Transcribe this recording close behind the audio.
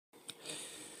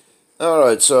All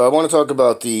right, so I want to talk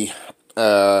about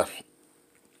uh,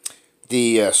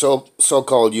 the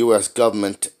so-called U.S.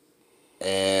 government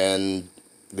and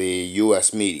the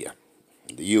U.S. media,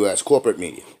 the U.S. corporate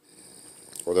media,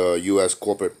 or the U.S.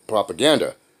 corporate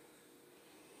propaganda.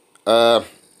 Uh,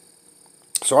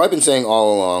 so I've been saying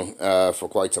all along, for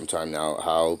quite some time now,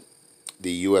 how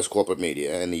the U.S. corporate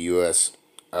media and the U.S.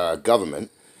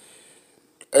 Government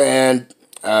and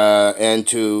uh, and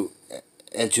to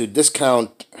and to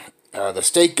discount the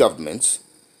state governments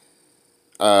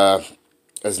uh,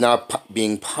 as not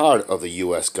being part of the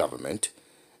U.S. government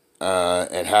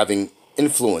and having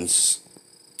influence,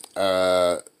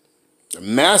 uh,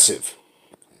 massive,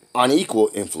 unequal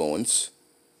influence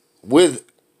with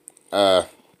uh,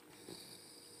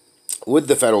 with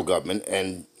the federal government,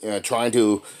 and trying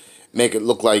to make it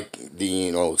look like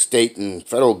the state and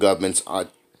federal governments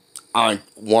aren't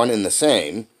one and the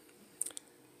same.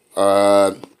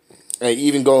 Uh,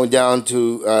 Even going down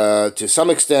to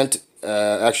some extent,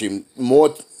 actually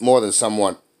more than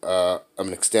somewhat of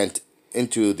an extent,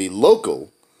 into the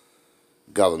local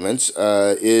governments,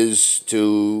 is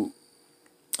to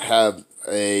have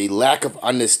a lack of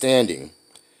understanding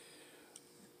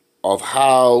of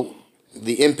how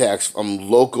the impacts from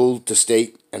local to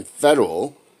state and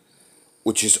federal,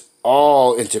 which is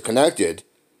all interconnected,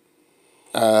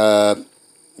 uh,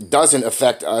 doesn't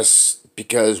affect us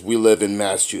because we live in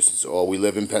Massachusetts, or we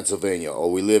live in Pennsylvania,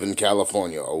 or we live in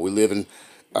California, or we live in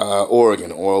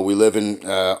Oregon, or we live in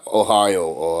Ohio,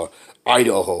 or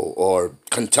Idaho, or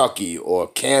Kentucky, or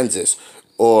Kansas,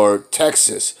 or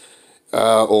Texas,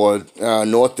 or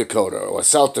North Dakota, or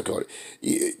South Dakota.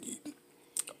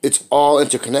 It's all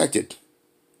interconnected,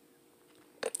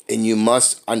 and you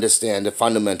must understand the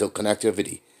fundamental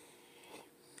connectivity.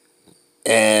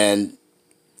 And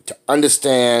to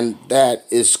understand that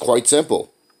is quite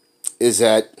simple, is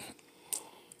that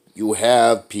you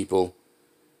have people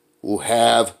who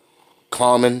have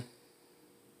common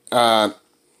uh,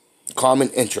 common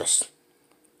interest,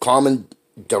 common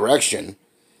direction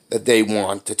that they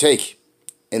want to take.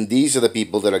 And these are the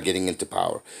people that are getting into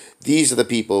power. These are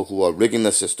the people who are rigging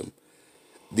the system.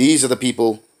 These are the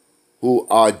people who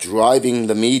are driving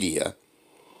the media.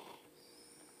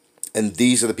 And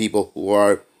these are the people who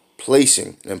are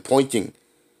placing and pointing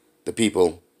the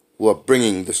people who are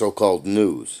bringing the so-called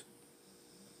news.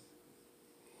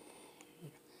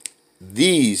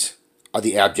 These are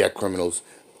the abject criminals.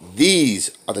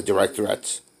 These are the direct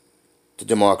threats to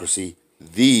democracy.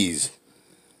 These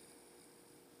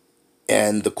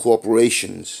and the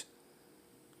corporations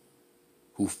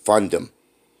who fund them,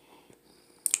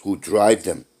 who drive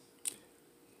them,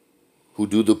 who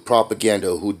do the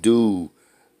propaganda, who do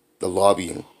the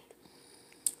lobbying.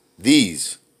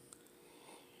 These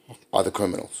are the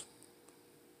criminals.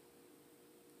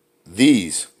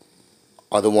 These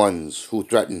are the ones who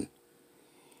threaten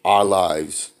our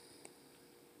lives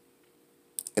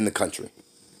in the country.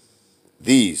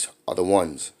 These are the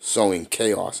ones sowing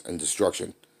chaos and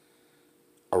destruction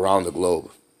around the globe.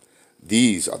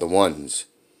 These are the ones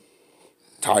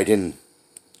tied in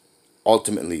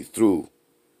ultimately through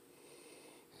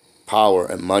power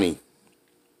and money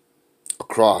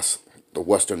across the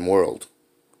Western world,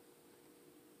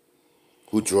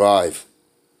 who drive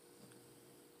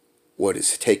what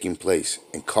is taking place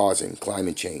and causing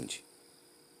climate change.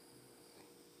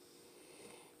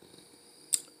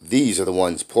 These are the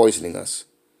ones poisoning us.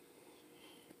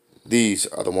 These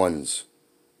are the ones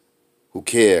who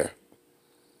care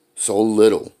so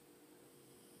little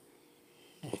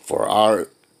for our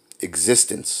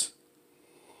existence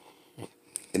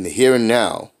in the here and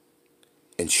now,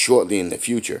 and shortly in the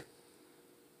future,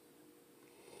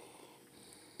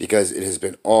 because it has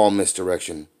been all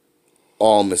misdirection,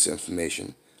 all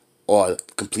misinformation, all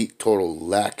complete total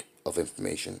lack of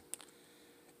information.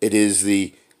 It is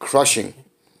the crushing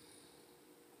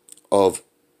of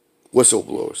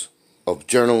whistleblowers, of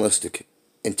journalistic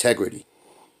integrity.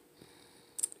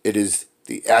 It is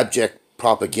the abject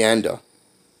propaganda.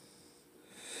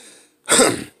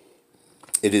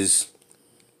 It is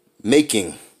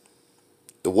making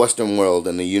the Western world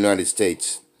and the United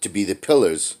States to be the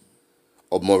pillars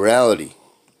of morality,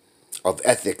 of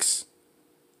ethics,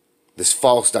 this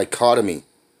false dichotomy,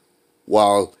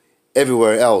 while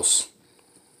everywhere else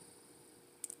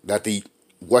that the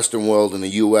Western world and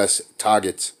the U.S.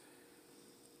 targets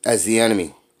as the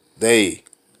enemy, they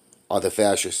are the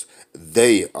fascists,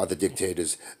 they are the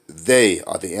dictators, they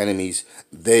are the enemies,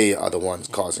 they are the ones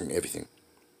causing everything.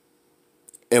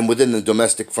 And within the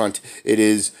domestic front, it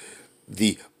is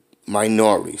the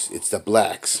minorities, it's the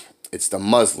blacks, it's the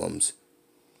Muslims.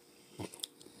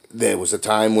 There was a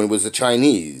time when it was the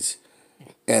Chinese,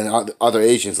 and other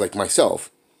Asians like myself.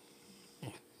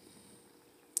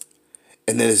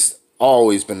 And there's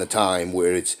always been a time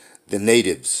where it's the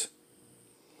natives.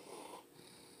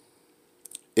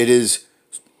 It is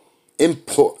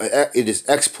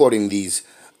exporting these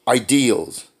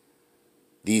ideals,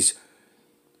 these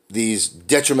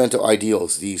detrimental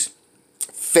ideals, these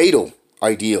fatal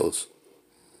ideals.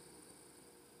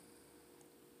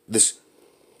 This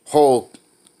whole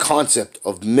concept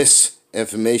of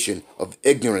misinformation, of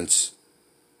ignorance,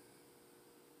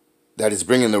 that is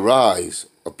bringing the rise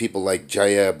of people like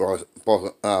Jair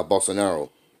Bolsonaro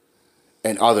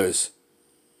and others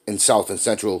in South and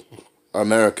Central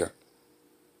America,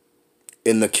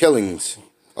 in the killings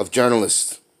of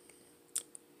journalists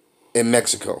in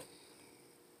Mexico.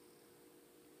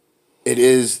 It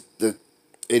is the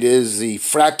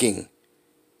fracking.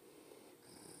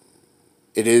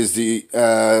 It is the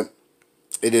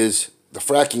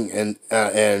fracking, and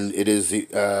it is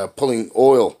the pulling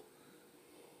oil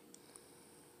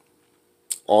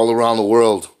all around the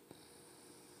world.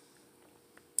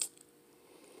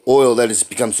 Oil that has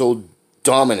become so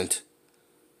dominant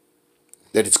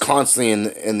that it's constantly in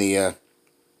the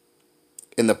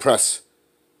press,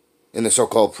 in the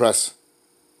so-called press,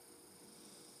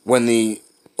 when the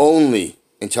only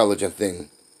intelligent thing,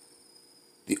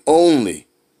 the only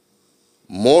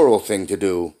moral thing to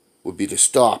do would be to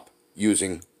stop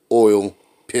using oil,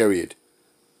 period.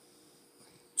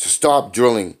 To stop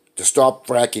drilling, to stop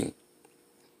fracking.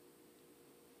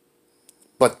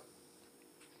 But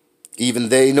even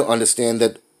they understand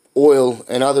that oil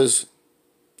and other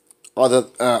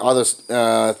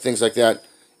things like that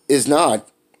is not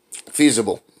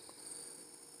feasible.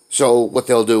 So what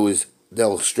they'll do is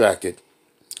they'll extract it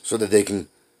so that they can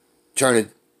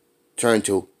turn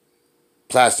to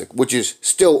plastic, which is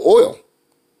still oil,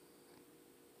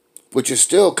 which is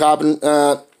still carbon,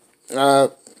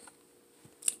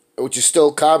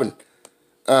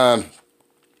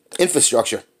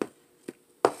 infrastructure,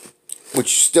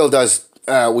 which still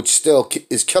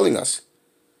is killing us.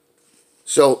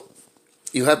 So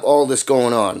you have all this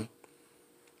going on.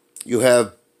 You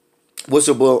have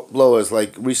whistleblowers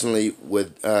like recently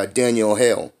with Daniel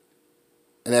Hale,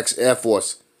 an ex-Air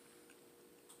Force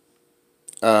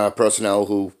personnel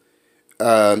who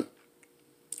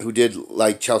did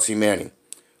like Chelsea Manning,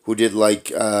 who did like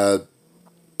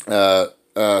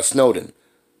Snowden,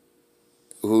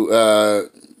 who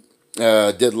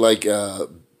did like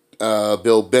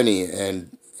Bill Binney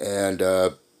and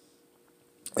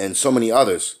so many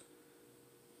others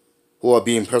who are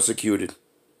being persecuted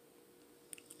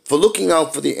for looking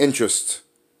out for the interests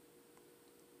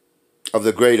of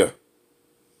the greater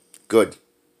good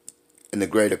in the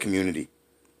greater community.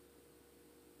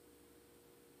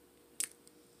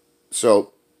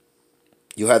 So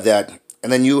you have that,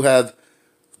 and then you have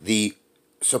the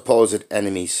supposed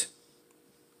enemies,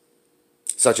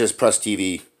 such as Press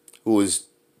TV, who is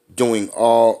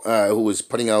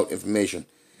putting out information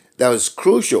that was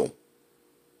crucial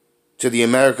to the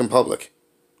American public.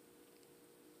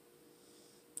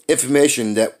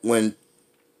 Information that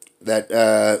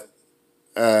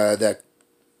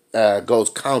goes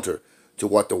counter to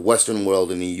what the Western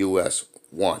world in the U.S.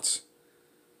 wants.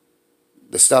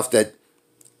 The stuff that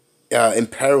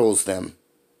imperils them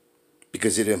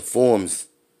because it informs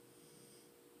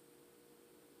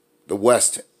the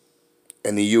West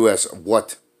and the U.S. of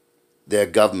what their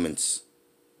governments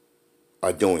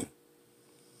are doing.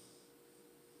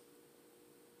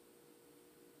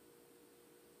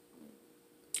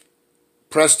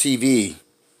 Press TV,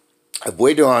 I've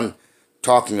waited on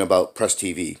talking about Press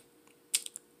TV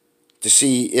to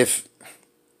see if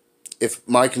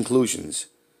my conclusions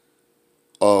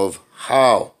of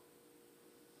how,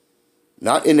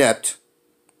 not inept,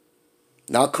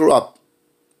 not corrupt,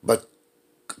 but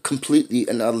completely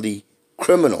and utterly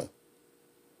criminal.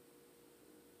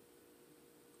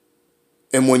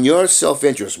 And when your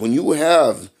self-interest, when you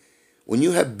have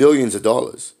billions of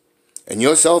dollars, and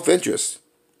your self-interest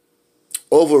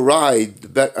override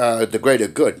the greater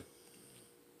good,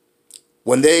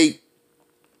 when they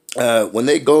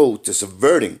go to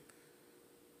subverting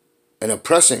and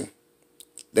oppressing,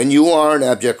 then you are an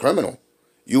abject criminal.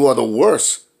 You are the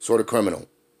worst sort of criminal.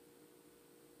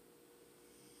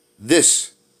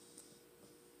 This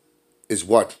is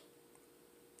what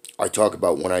I talk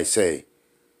about when I say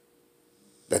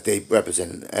that they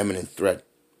represent an imminent threat.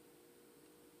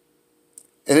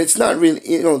 And it's not really,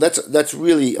 that's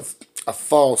really a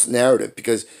false narrative,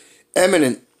 because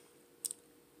imminent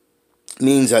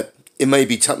means that it may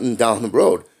be something down the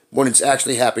road when it's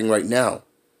actually happening right now.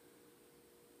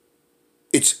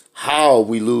 It's how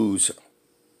we lose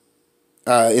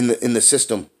in the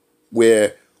system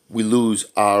where we lose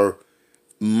our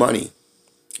money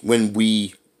when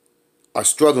we are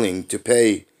struggling to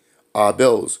pay our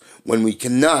bills, when we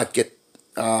cannot get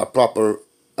a proper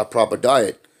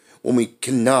diet, when we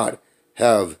cannot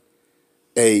have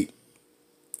a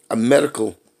a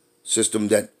medical system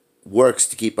that works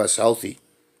to keep us healthy,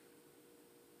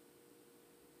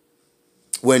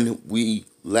 when we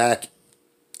lack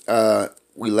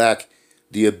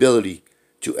the ability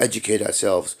to educate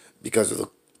ourselves because of the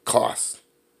cost,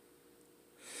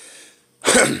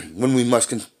 when we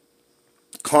must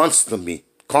constantly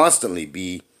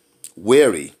be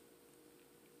wary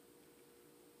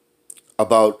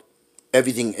about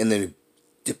everything, and then it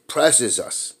depresses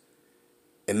us.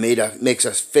 Makes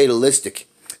us fatalistic.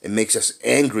 It makes us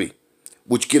angry,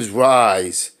 which gives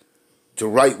rise to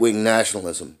right-wing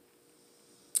nationalism,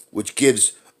 which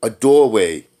gives a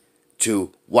doorway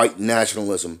to white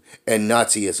nationalism and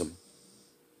Nazism.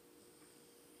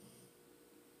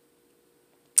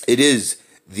 It is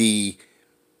the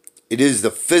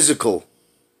physical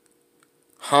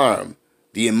harm,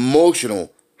 the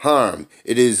emotional harm.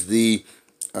 It is the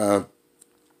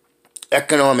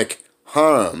economic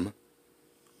harm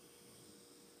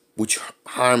which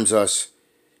harms us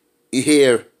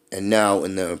here and now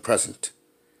in the present,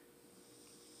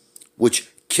 which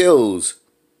kills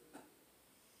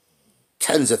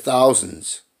tens of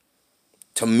thousands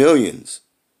to millions,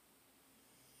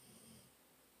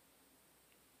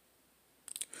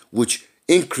 which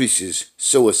increases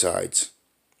suicides,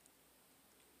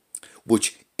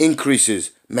 which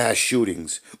increases mass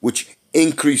shootings, which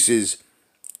increases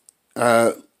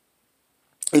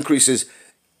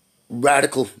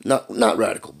radical, not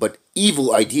radical, but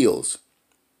evil ideals,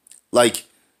 like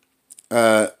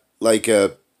if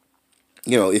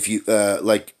you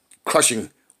like crushing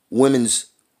women's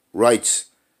rights,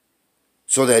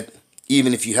 so that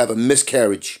even if you have a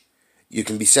miscarriage, you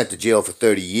can be sent to jail for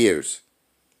 30 years.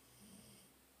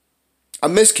 A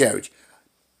miscarriage,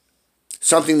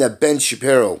 something that Ben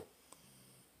Shapiro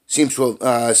seems to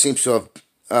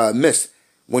have missed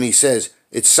when he says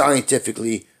it's a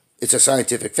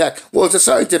scientific fact. Well, it's a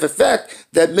scientific fact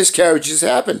that miscarriages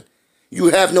happen. You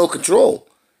have no control.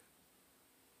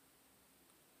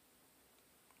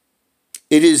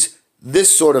 It is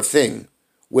this sort of thing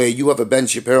where you have a Ben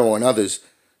Shapiro and others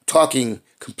talking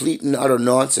complete and utter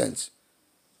nonsense.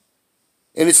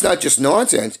 And it's not just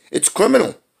nonsense, it's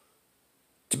criminal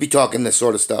to be talking this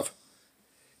sort of stuff.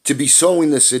 To be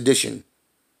sowing this sedition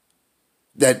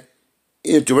that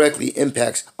directly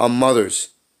impacts our mothers,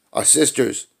 our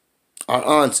sisters, our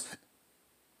aunts,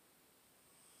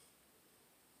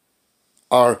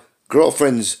 our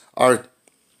girlfriends, our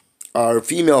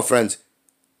female friends,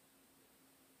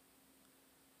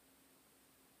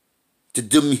 to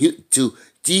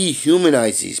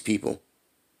dehumanize these people.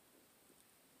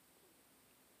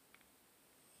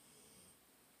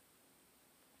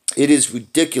 It is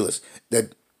ridiculous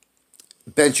that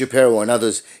Ben Shapiro and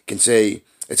others can say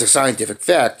it's a scientific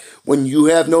fact when you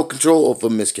have no control over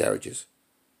miscarriages.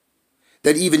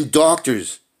 That even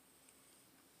doctors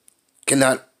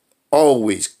cannot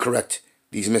always correct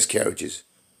these miscarriages.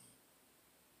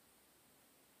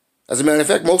 As a matter of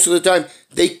fact, most of the time,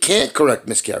 they can't correct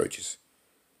miscarriages.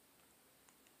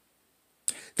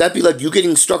 That'd be like you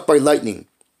getting struck by lightning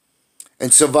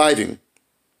and surviving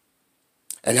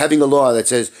and having a law that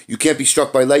says you can't be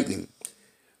struck by lightning.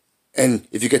 And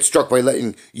if you get struck by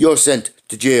lightning, you're sent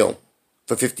to jail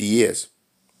for 50 years.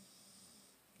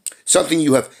 Something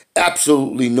you have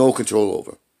absolutely no control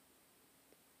over.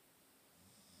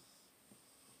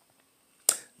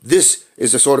 This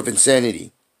is a sort of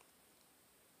insanity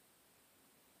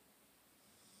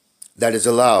that is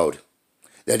allowed,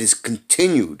 that is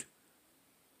continued,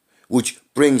 which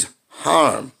brings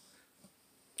harm,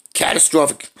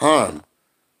 catastrophic harm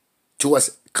to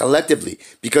us collectively,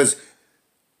 because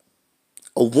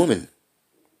a woman,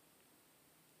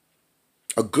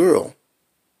 a girl,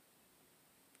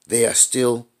 they are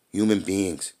still human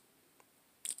beings.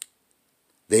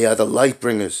 They are the life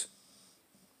bringers.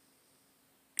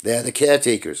 They are the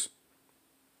caretakers.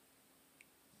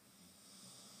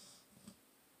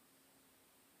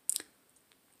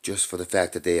 Just for the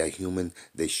fact that they are human,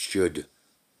 they should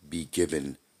be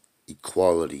given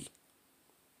equality.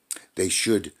 They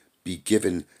should be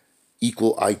given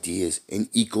equal ideas and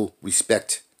equal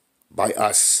respect by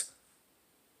us.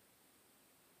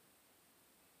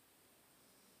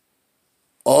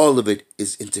 All of it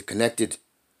is interconnected.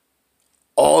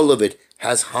 All of it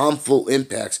has harmful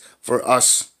impacts for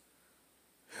us.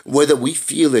 Whether we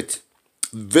feel it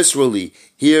viscerally,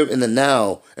 here in the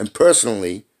now, and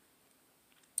personally,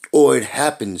 or it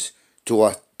happens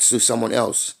to someone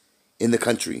else in the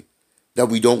country that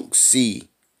we don't see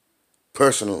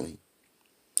personally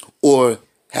or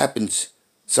happens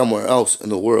somewhere else in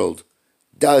the world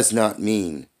does not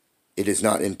mean it is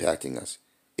not impacting us.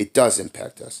 It does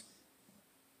impact us.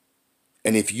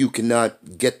 And if you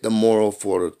cannot get the moral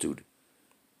fortitude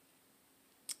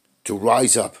to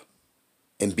rise up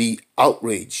and be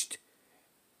outraged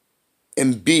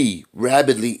and be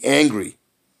rabidly angry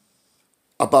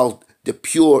about the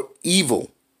pure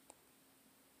evil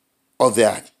of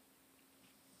that,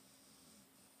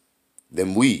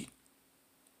 then we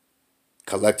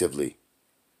collectively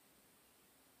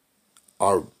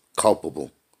are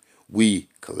culpable. We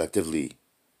collectively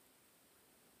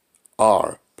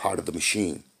are part of the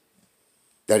machine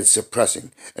that is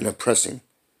suppressing and oppressing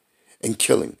and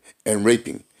killing and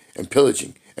raping and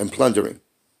pillaging and plundering.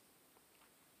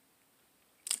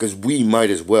 Because we might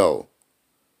as well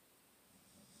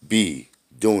be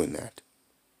doing that.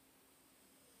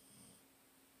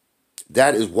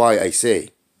 That is why I say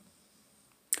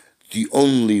the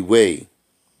only way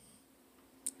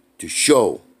to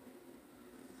show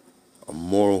a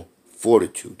moral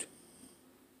fortitude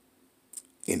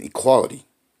in equality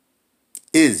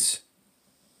is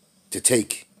to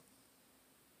take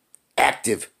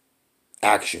active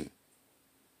action.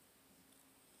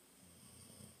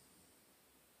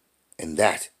 And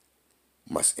that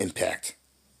must impact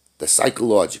the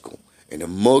psychological and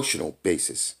emotional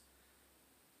basis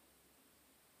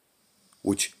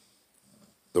which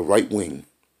the right wing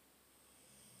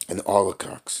and the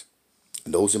oligarchs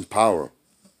and those in power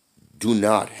do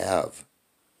not have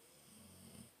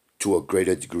to a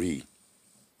greater degree,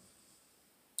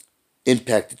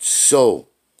 impacted so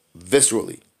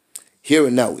viscerally, here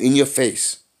and now, in your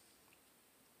face,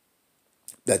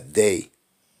 that they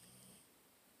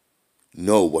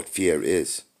know what fear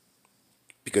is.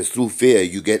 Because through fear,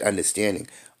 you get understanding.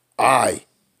 I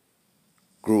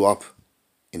grew up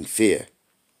in fear.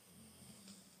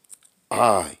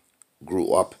 I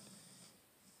grew up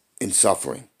in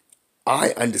suffering.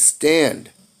 I understand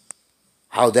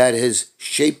how that has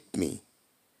shaped me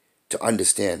to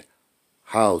understand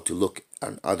how to look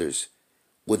on others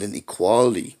with an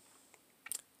equality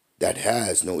that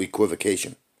has no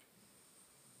equivocation.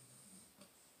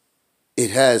 It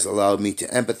has allowed me to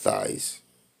empathize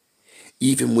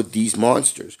even with these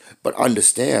monsters, but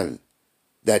understand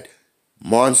that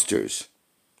monsters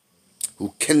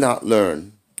who cannot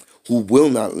learn, who will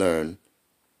not learn,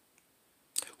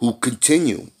 who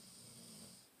continue,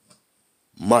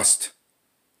 must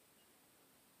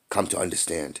come to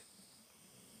understand.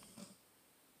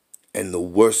 And the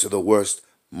worst of the worst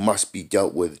must be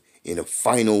dealt with in a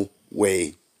final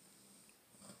way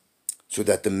so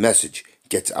that the message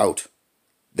gets out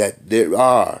that there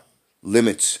are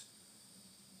limits.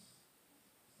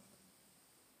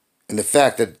 And the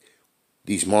fact that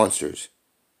these monsters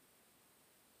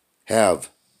have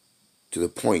to the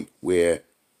point where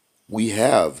we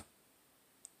have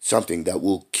something that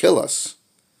will kill us,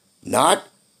 not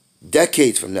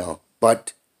decades from now,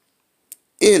 but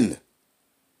in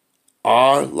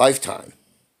our lifetime,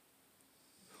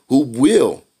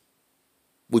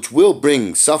 which will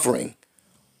bring suffering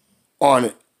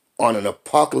on an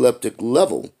apocalyptic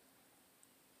level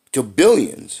to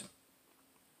billions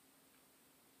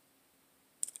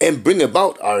and bring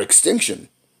about our extinction.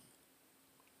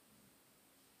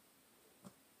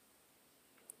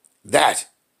 That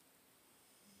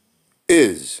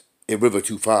is a river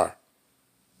too far.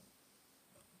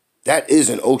 That is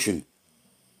an ocean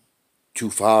too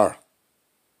far.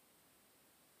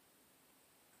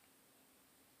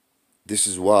 This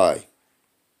is why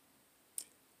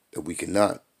that we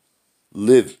cannot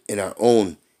live in our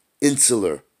own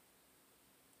insular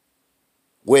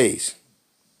ways.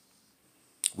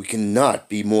 We cannot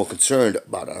be more concerned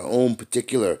about our own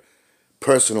particular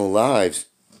personal lives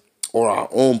or our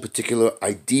own particular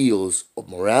ideals of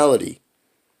morality.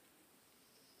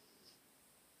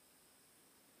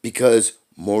 Because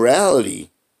morality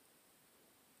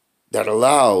that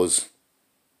allows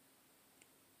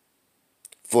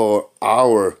for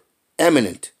our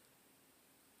imminent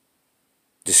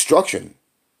destruction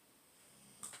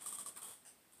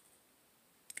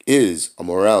is a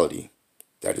morality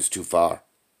that is too far.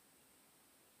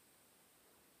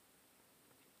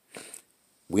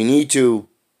 We need to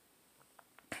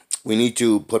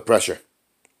put pressure.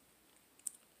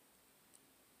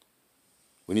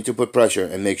 We need to put pressure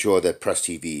and make sure that Press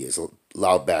TV is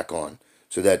allowed back on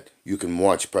so that you can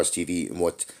watch Press TV and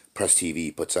what Press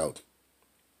TV puts out.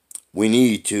 We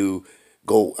need to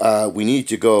go. We need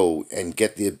to go and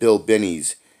get the Bill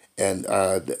Benny's and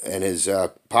his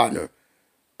partner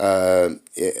and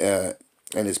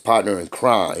his partner in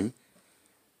crime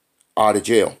out of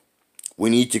jail. We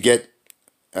need to get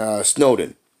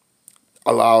Snowden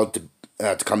allowed to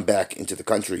come back into the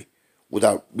country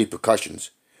without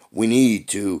repercussions. We need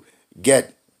to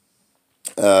get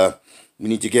uh, we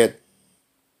need to get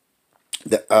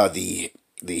the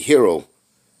hero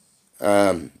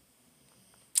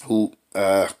who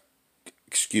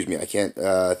excuse me, I can't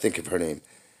think of her name.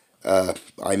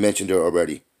 I mentioned her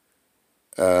already.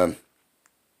 Oh,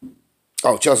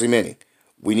 Chelsea Manning.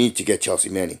 We need to get Chelsea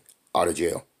Manning out of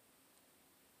jail.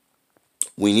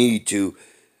 We need to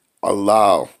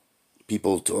allow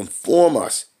people to inform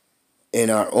us in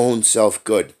our own self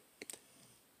good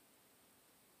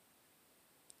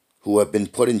who have been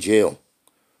put in jail,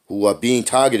 who are being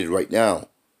targeted right now.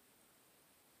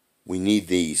 We need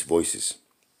these voices.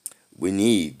 We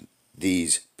need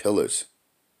these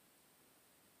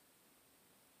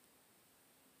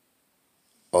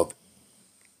of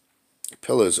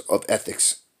pillars of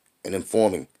ethics and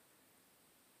informing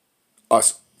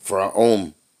us for our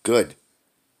own good.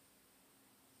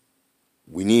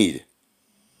 We need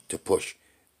to push,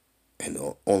 and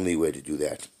the only way to do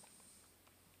that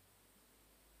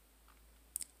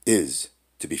is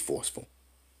to be forceful.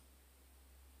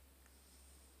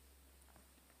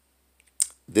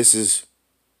 This is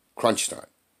crunch time.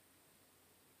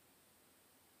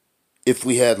 If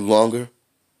we had longer,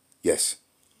 yes,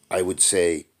 I would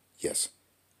say yes.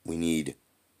 We need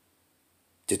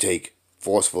to take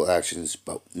forceful actions,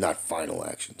 but not final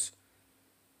actions.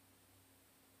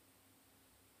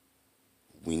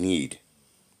 We need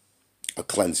a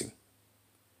cleansing,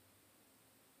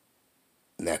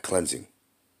 and that cleansing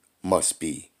must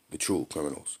be the true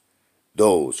criminals.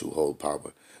 Those who hold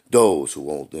power, those who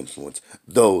hold influence,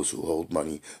 those who hold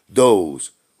money,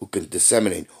 those who can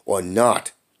disseminate or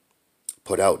not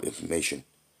put out information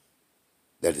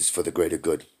that is for the greater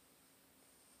good.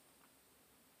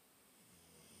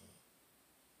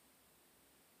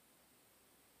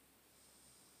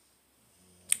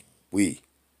 We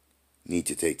need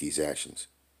to take these actions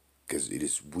because it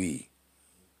is we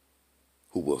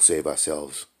who will save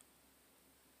ourselves.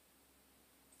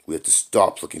 We have to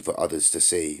stop looking for others to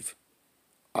save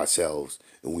ourselves,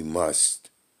 and we must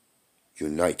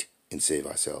unite and save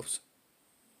ourselves.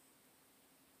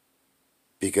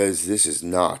 Because this is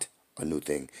not a new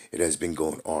thing. It has been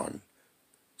going on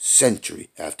century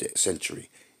after century,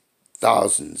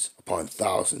 thousands upon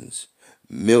thousands,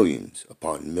 millions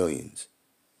upon millions.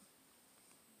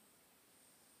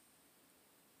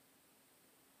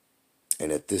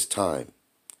 And at this time,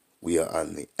 we are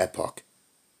on the epoch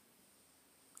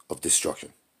of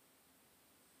destruction.